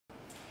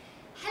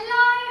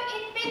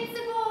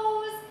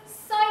Invincibles!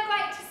 So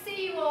great to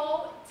see you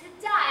all.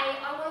 Today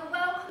I want to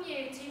welcome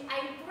you to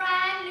a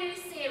brand new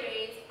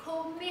series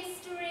called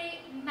Mystery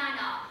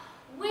Manor.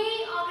 We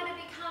are going to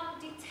become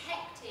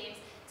detectives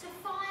to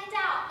find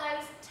out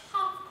those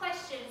tough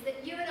questions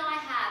that you and I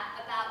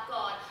have about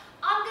God.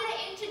 I'm going to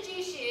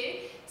introduce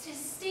you to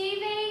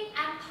Stevie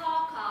and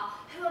Parker,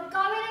 who are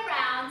going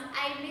around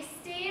a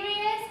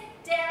mysterious,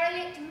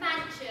 derelict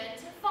mansion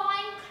to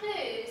find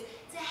clues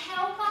to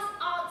help us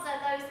answer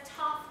those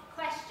tough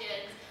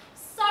questions.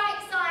 So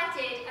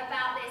excited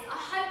about this. I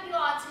hope you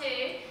are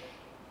too.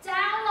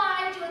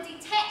 Download your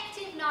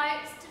detective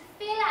notes to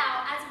fill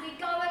out as we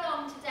go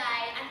along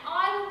today, and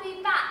I will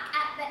be back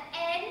at the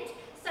end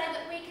so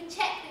that we can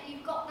check that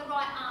you've got the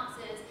right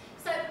answers.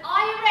 So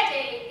are you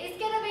ready? It's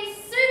going to be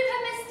super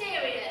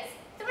mysterious.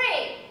 3,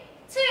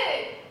 2,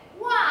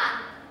 1,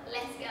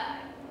 let's go.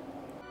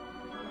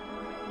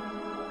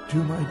 To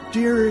my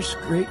dearest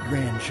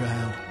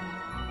great-grandchild,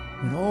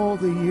 in all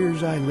the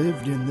years I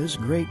lived in this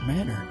great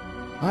manor,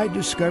 I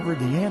discovered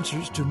the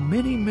answers to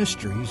many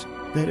mysteries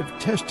that have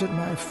tested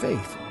my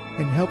faith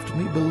and helped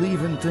me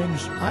believe in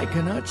things I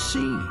cannot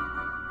see.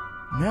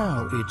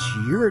 Now it's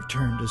your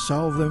turn to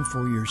solve them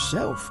for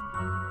yourself.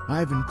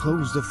 I've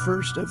enclosed the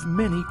first of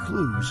many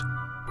clues.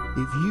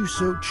 If you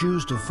so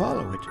choose to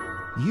follow it,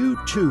 you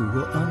too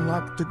will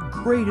unlock the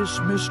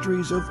greatest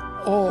mysteries of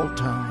all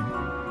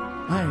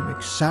time. I am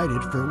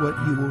excited for what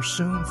you will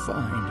soon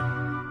find.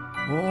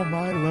 All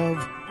my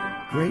love,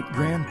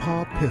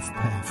 Great-Grandpa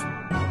Piff-Paff.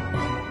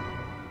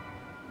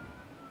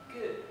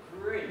 Good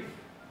grief!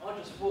 I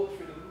just walked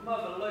through the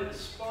mother load of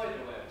spider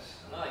webs,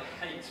 and I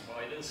hate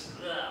spiders.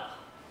 Ugh.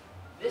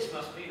 This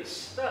must be the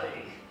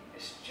study.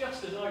 It's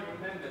just as I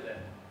remembered it.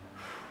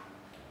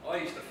 I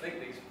used to think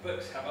these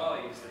books have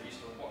eyes that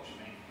used to watch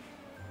me.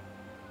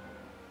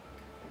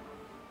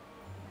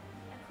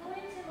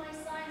 According to my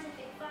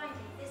scientific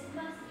findings, this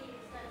must be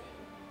the study.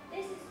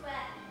 This is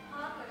where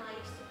Parker and I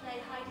used to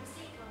play hide and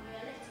seek when we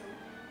were little.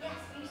 Yes,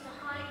 we used to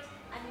hide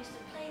and we used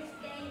to play this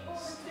game all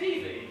the time.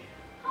 Stevie!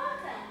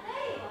 Parker,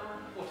 there you are.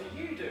 What are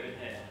you doing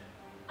here?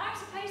 I'm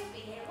supposed to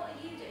be here. What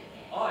are you doing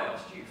here? I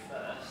asked you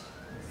first.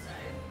 So?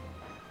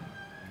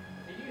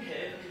 Are you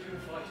here because you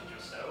invited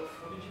yourself,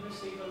 or did you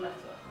receive a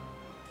letter?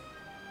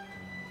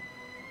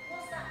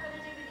 What's that got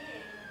to do with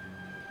you?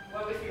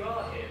 Well, if you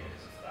are here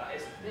because of that,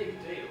 it's a big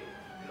deal.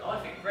 Because I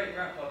think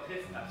Great-Grandpa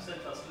Piff-Paff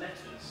sent us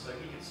letters so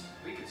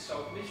we could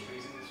solve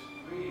mysteries in this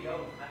really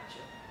old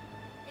mansion.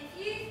 If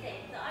you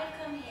think that I've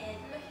come here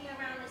looking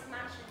around this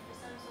mansion for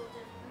some sort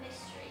of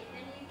mystery,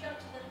 then you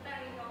jumped to the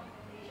very wrong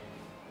conclusion.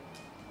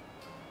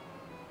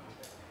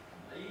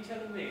 Are you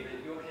telling me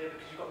that you're here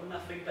because you've got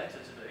nothing better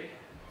to do?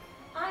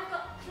 I've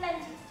got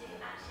plenty to do,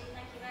 actually,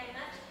 thank you very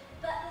much.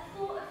 But the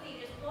thought of you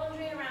just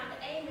wandering around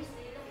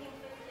aimlessly looking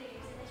for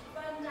clues in this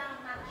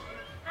run-down mansion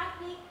had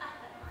me up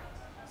at night.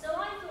 So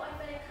I thought I'd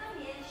better come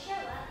here, show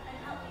up, and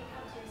help you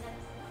come to your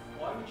senses.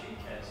 Why would you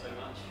care so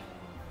much?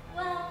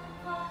 Well,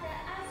 Parker,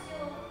 as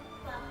your,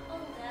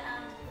 older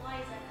and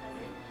wiser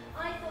cousin,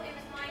 I thought it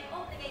was my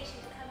obligation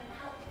to come and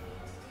help you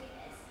to do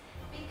this.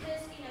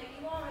 Because,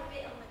 you are a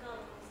bit on the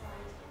gullible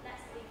side,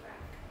 let's be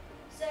frank.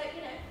 So,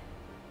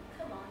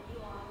 come on, you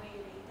are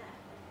really,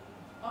 definitely.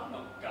 I'm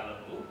not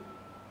gullible.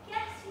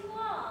 Yes, you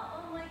are.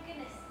 Oh my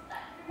goodness.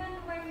 Remember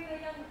when we were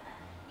younger,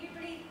 you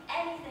believed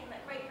anything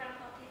that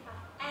Great-Grandpa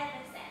Piff-Paff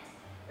ever said.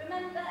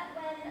 Remember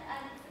when,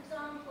 for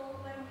example,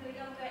 when we were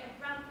younger and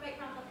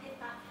Great-Grandpa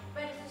Piff-Paff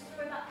read us a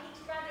story about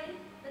Pete's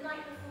dragon the night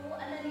before,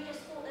 and then you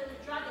just thought there was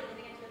a dragon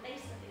living into a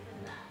basement because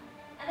of that.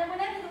 And then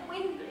whenever the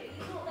wind blew,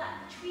 you thought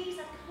that the trees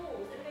had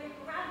claws that were going to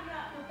grab you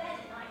out of your bed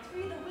at night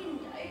through the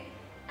window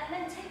and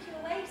then take you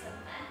away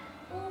somewhere,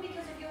 all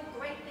because of your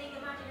great big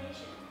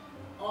imagination.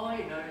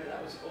 I know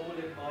that was all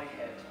in my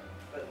head,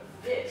 but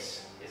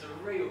this is a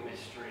real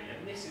mystery,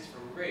 and this is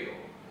for real.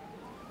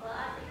 Well,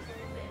 I think it's a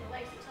little bit of a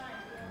waste of time,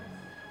 to be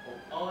honest.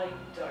 Well, I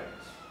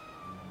don't.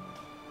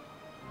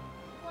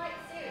 Quite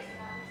serious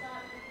about this,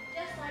 aren't you?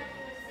 Just like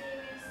you were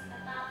serious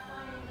about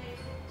finding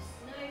those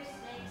snow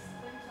snakes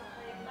winter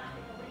home back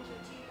in the winter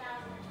of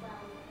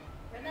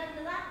 2012.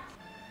 Remember that?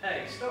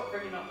 Hey, stop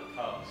bringing up the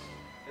past.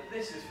 But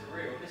this is for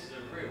real, this is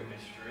a real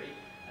mystery,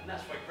 and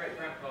that's why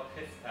Great-Grandpa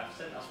Piff-Paff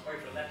sent us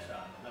both a letter.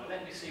 Now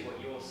let me see what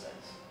yours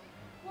says.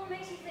 What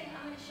makes you think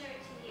I'm going to show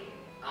it to you?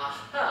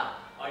 Aha!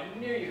 I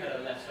knew you had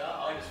a letter,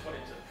 I just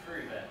wanted to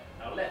prove it.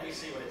 Now let me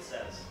see what it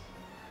says.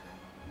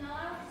 No,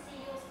 I want to see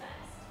yours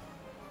first.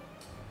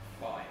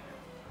 Fine.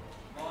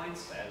 Mine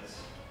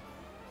says,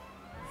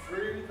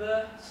 through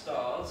the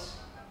stars,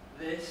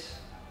 this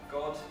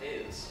God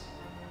is.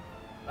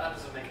 That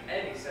doesn't make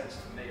any sense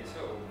to me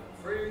at all.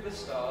 Through the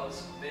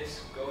stars,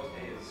 this God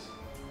is.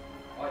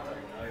 I don't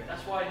know.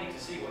 That's why I need to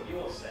see what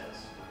yours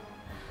says.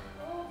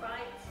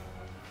 Alright.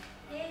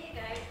 Here you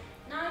go.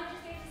 Now I'm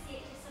just going to see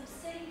it's just some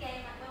silly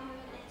game like when we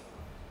were little.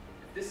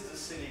 If this is a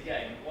silly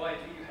game, why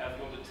do you have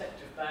your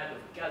detective bag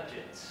of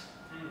gadgets?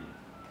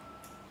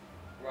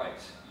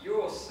 Right.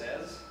 Yours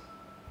says,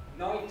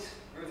 night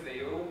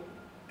reveal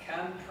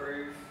can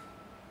prove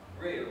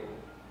real.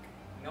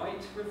 Night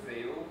might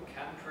reveal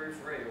can prove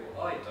real.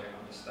 I don't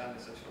understand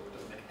this at all. It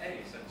doesn't make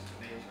any sense to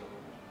me at all.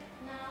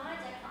 No, I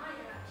don't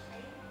either,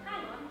 actually.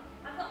 Hang on,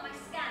 I've got my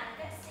scanner.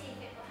 Let's see if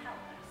it will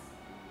help us.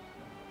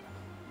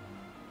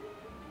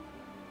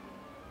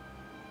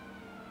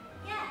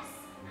 Yes,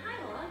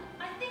 hang on.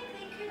 I think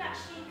they could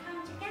actually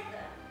come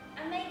together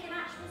and make an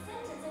actual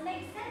sentence and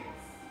make sense.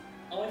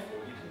 I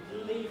thought you didn't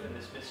believe in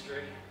this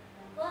mystery.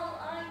 Well,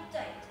 I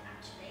don't,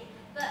 actually.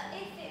 But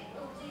if it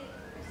will do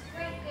us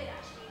great good,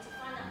 actually, to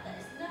find out that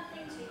there's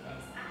nothing to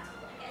this at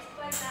all and get us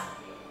both out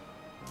of here.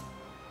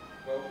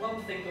 Well,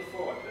 one thing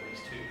before I put these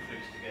two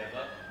clues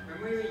together.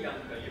 When we were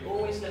younger, you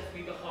always left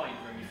me behind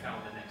when you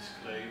found the next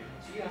clue.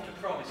 So you have to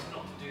promise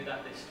not to do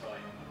that this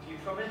time. Do you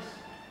promise?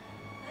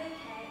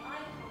 Okay,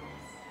 I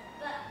promise.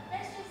 But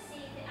let's just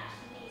see if it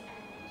actually means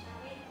anything, shall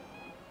we?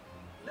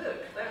 Look,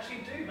 they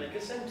actually do make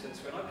a sentence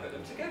when I put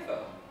them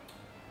together.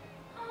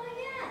 Oh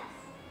yes!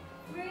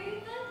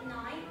 Through the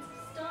night,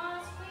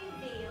 stars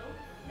reveal,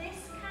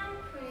 this can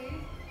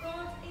prove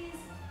God is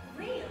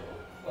real.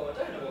 Well, I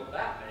don't know what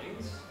that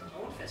means. I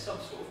wonder if it's some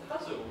sort of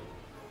puzzle.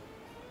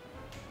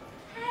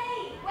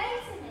 Hey,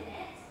 wait a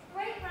minute!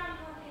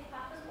 Great-grandpa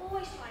Piff-Paff was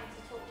always trying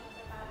to talk to us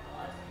about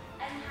God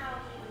and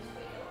how he was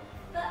real,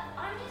 but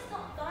I'm just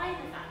not buying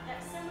the fact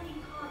that someone you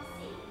can't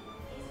see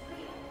is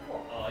real.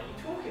 What are you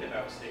talking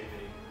about,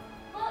 Stevie?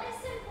 Well,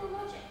 it's simple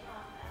logic,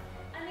 Arthur.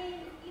 I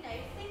mean, you know,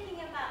 thinking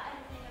about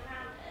everything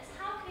around us,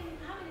 how can it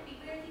be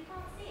real if you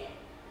can't see it?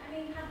 I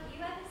mean, have you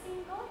ever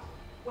seen God?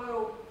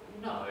 Well,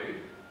 no.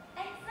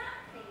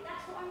 Exactly,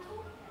 that's what I'm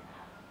talking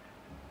about.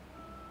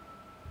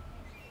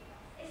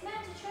 It's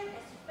meant to trick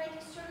us, to make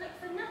us to look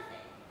for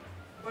nothing.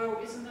 Well,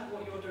 isn't that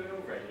what you're doing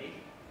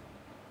already?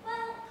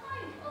 Well,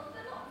 kind of,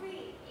 but not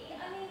really.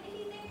 I mean, if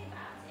you think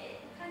about it,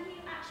 can you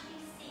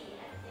actually see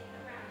everything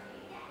around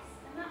you? Yes,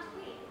 and that's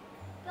real.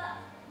 But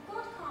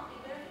God can't be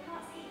real if you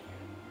can't see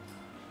him.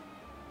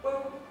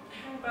 Well,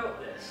 how about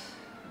this?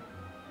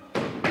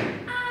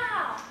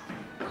 Ow!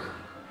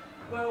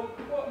 Well,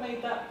 what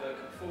made that book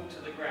fall to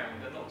the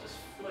ground and not just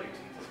float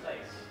into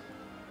space?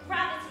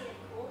 Gravity, of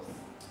course.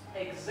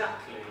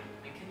 Exactly.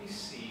 And can you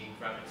see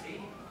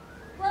gravity?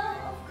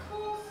 Well, of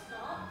course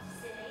not,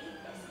 silly.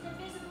 It's an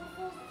invisible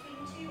force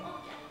between two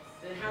objects.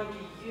 Then how do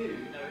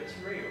you know it's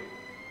real?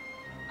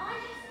 I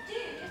just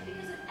do, just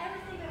because of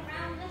everything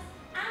around us,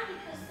 and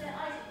because Sir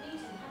Isaac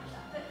Newton published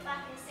that book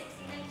back in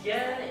 1687.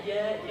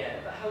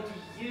 Yeah, but how do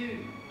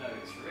you know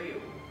it's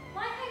real?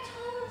 Like I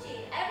told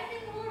you,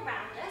 everything all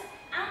around us,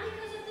 and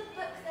because of the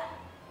book that...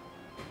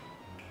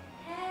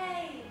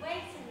 Hey,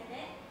 wait a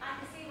minute.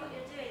 I can see what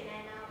you're doing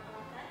there now,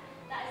 Arthur.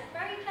 That is a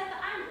very clever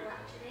angle,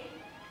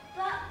 actually.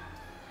 But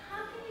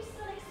how can you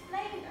still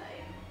explain,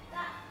 though,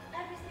 that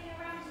everything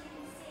around us you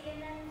can see,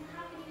 and then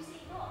how can you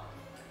see God?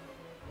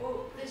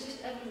 Well, there's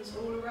just evidence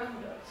all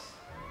around us.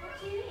 What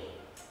do you mean?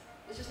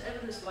 It's just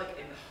evidence like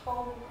in the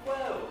whole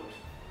world.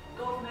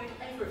 God made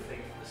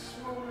everything from the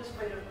smallest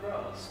blade of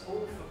grass,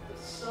 all from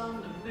the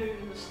sun, the moon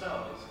and the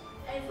stars.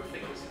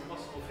 Everything that's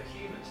impossible for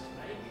humans to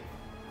make.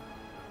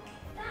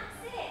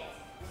 That's it!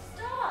 The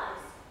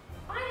stars!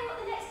 I know what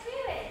the next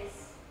clue is!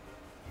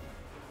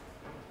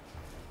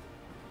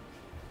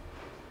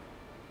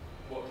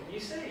 What can you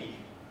see?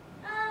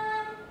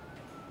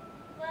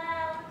 Well,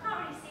 I can't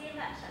really see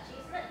much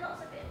actually, so there's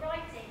lots of bit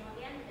writing on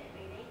the end of it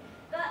really.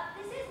 But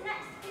this is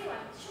next clue,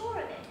 I'm sure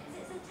of it,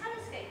 because it's a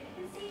telescope and you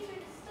can see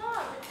through the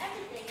stars and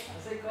everything.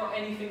 Has it got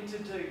anything to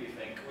do, you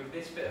think, with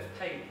this bit of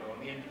paper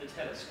on the end of the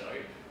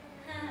telescope?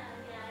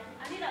 Yeah,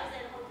 I knew that was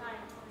there the whole time,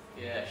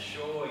 honestly. Yeah,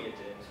 sure you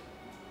did.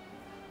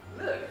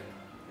 Look,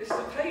 this is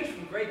a page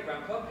from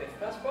Great-Grandpa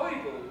Piff-Paff's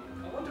Bible.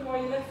 I wonder why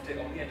he left it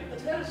on the end of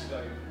the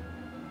telescope.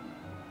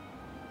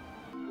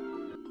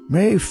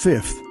 May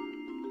 5th.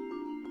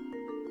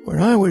 When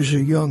I was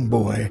a young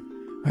boy,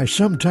 I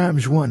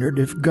sometimes wondered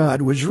if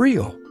God was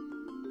real.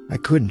 I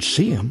couldn't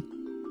see him,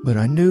 but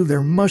I knew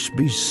there must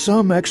be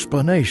some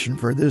explanation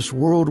for this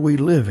world we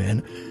live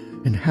in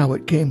and how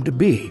it came to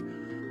be.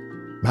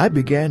 I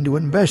began to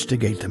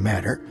investigate the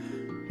matter,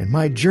 and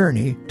my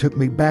journey took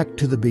me back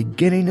to the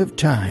beginning of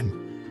time,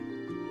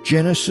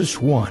 Genesis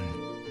 1.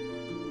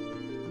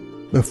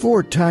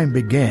 Before time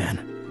began,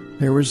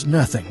 there was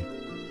nothing.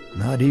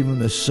 Not even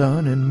the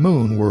sun and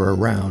moon were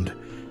around.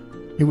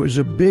 It was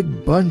a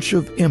big bunch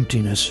of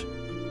emptiness.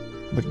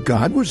 But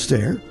God was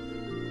there.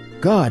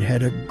 God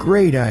had a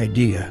great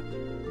idea.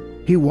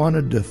 He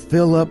wanted to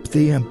fill up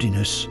the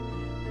emptiness.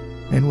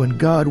 And when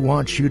God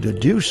wants you to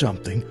do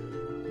something,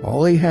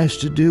 all he has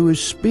to do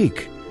is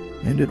speak,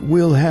 and it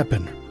will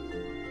happen.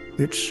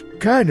 It's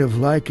kind of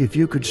like if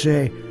you could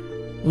say,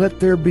 "Let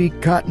there be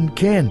cotton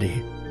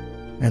candy,"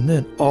 and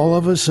then all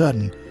of a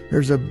sudden,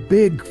 there's a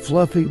big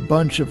fluffy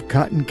bunch of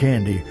cotton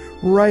candy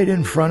right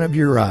in front of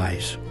your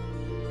eyes.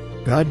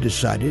 God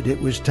decided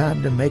it was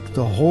time to make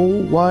the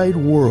whole wide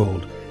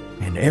world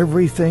and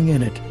everything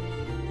in it.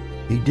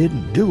 He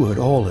didn't do it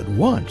all at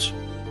once.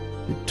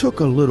 It took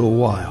a little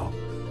while.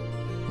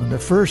 On the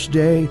first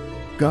day,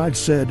 God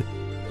said,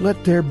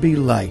 "Let there be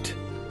light,"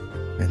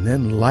 and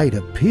then light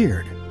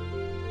appeared.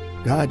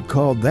 God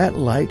called that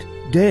light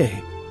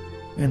day,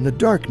 and the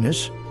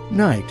darkness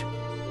night.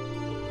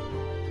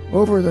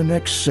 Over the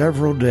next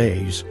several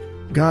days,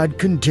 God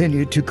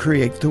continued to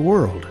create the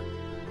world.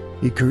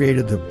 He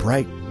created the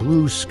bright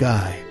blue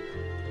sky,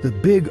 the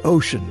big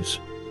oceans,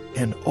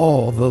 and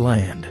all the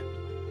land.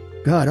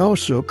 God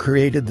also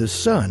created the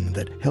sun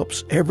that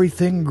helps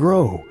everything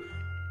grow,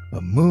 a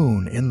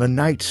moon in the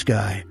night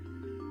sky,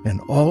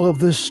 and all of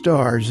the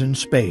stars in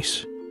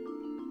space.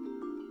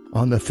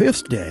 On the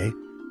fifth day,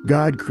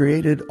 God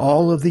created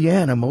all of the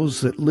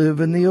animals that live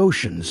in the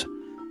oceans,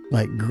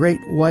 like great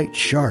white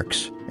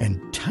sharks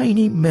and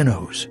tiny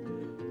minnows.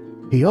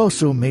 He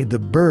also made the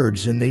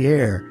birds in the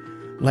air,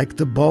 like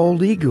the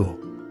bald eagle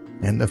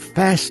and the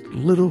fast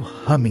little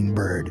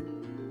hummingbird.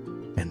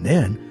 And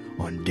then,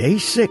 on day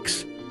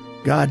 6,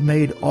 God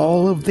made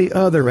all of the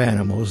other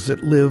animals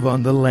that live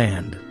on the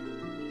land.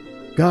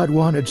 God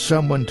wanted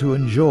someone to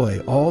enjoy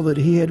all that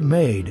He had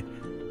made,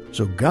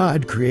 so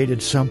God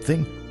created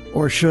something,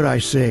 or should I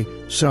say,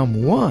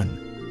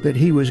 someone, that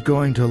He was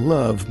going to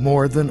love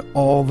more than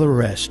all the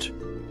rest.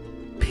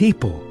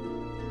 People.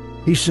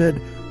 He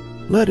said,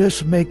 "Let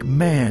us make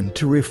man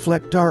to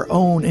reflect our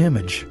own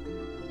image."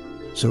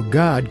 So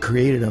God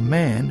created a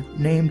man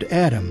named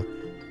Adam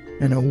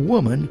and a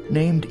woman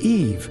named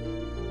Eve.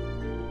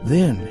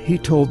 Then He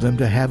told them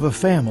to have a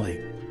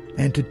family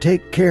and to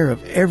take care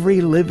of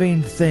every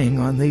living thing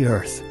on the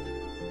earth.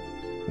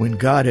 When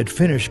God had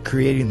finished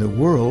creating the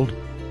world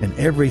and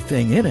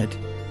everything in it,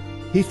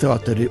 He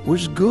thought that it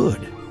was good.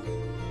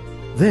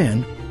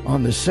 Then,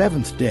 on the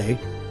 7th day,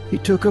 He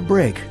took a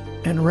break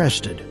and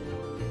rested.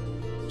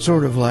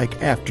 Sort of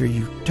like after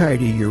you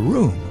tidy your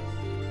room.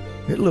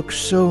 It looks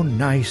so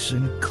nice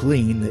and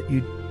clean that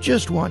you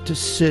just want to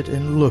sit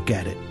and look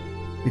at it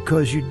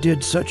because you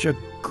did such a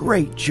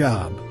great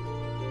job.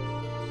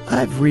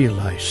 I've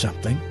realized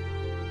something.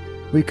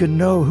 We can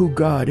know who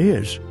God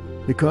is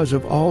because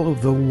of all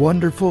of the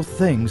wonderful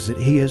things that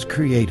He has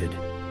created.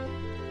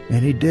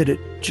 And He did it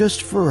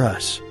just for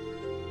us.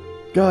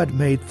 God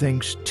made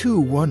things too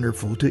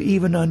wonderful to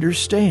even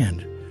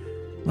understand,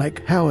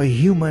 like how a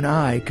human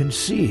eye can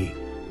see,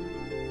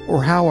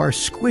 or how our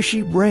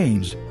squishy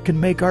brains can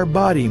make our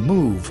body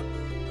move.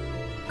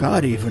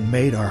 God even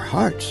made our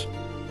hearts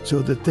so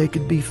that they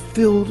could be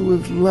filled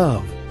with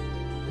love,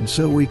 and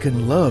so we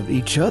can love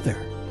each other.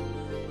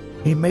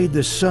 He made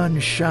the sun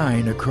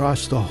shine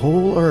across the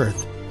whole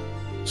earth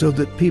so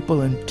that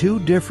people in 2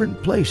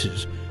 different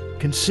places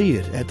can see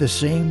it at the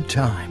same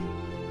time.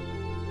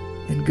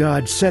 And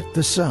God set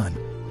the sun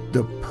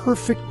the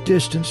perfect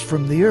distance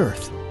from the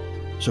earth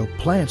so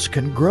plants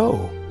can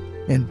grow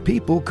and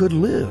people could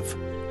live.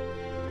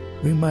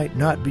 We might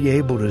not be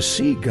able to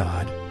see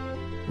God,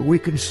 but we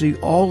can see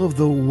all of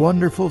the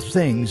wonderful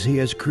things He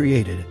has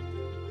created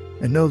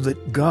and know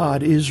that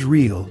God is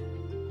real.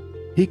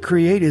 He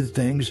created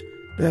things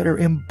that are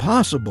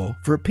impossible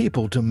for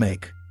people to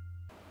make.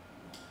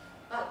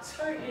 That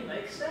totally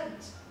makes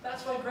sense.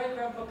 That's why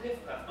Great-Grandpa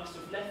Piffpaff must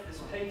have left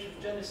this page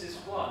of Genesis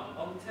 1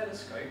 on the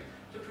telescope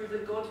to prove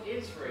that God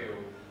is real.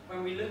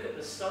 When we look at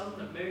the sun,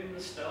 the moon,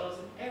 the stars,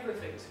 and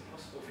everything that's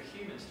impossible for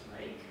humans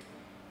to make.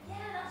 Yeah,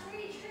 that's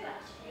really true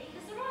actually,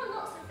 because there are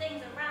lots of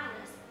things around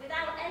us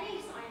without any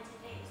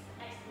scientific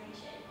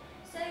explanation.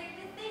 So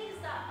the things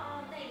that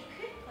are made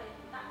could point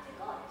back to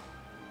God.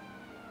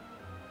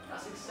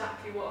 That's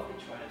exactly what I've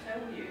been trying to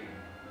tell you.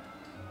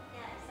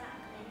 Yeah,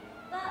 exactly.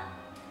 But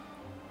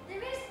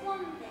there is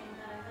one thing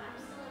though that I'm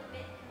still a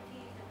bit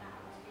confused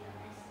about, to be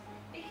honest.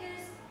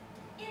 Because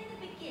in the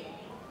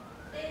beginning,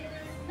 there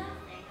was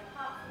nothing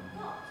apart from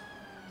God.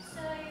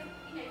 So,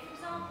 for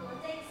example, on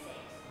day 6,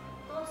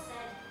 God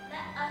said,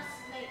 "Let us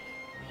make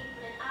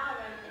people in our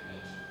own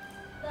image."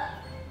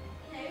 But,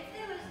 if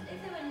there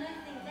were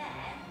nothing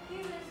there,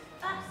 who was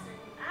us and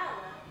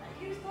our? Like,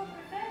 who's God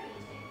referring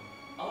to?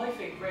 I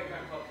think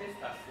Great-Grandpa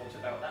Piffpaff thought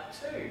about that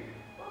too.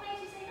 What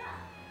made you say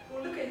that?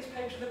 Well, look at his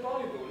page of the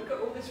Bible. Look at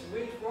all this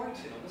weird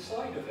writing on the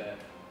side of it.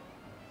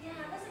 Yeah,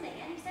 it doesn't make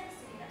any sense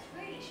to me. That's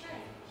really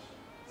strange.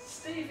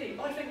 Stevie,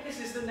 I think this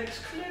is the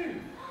next clue.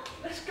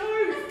 Let's go!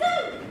 Let's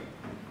go!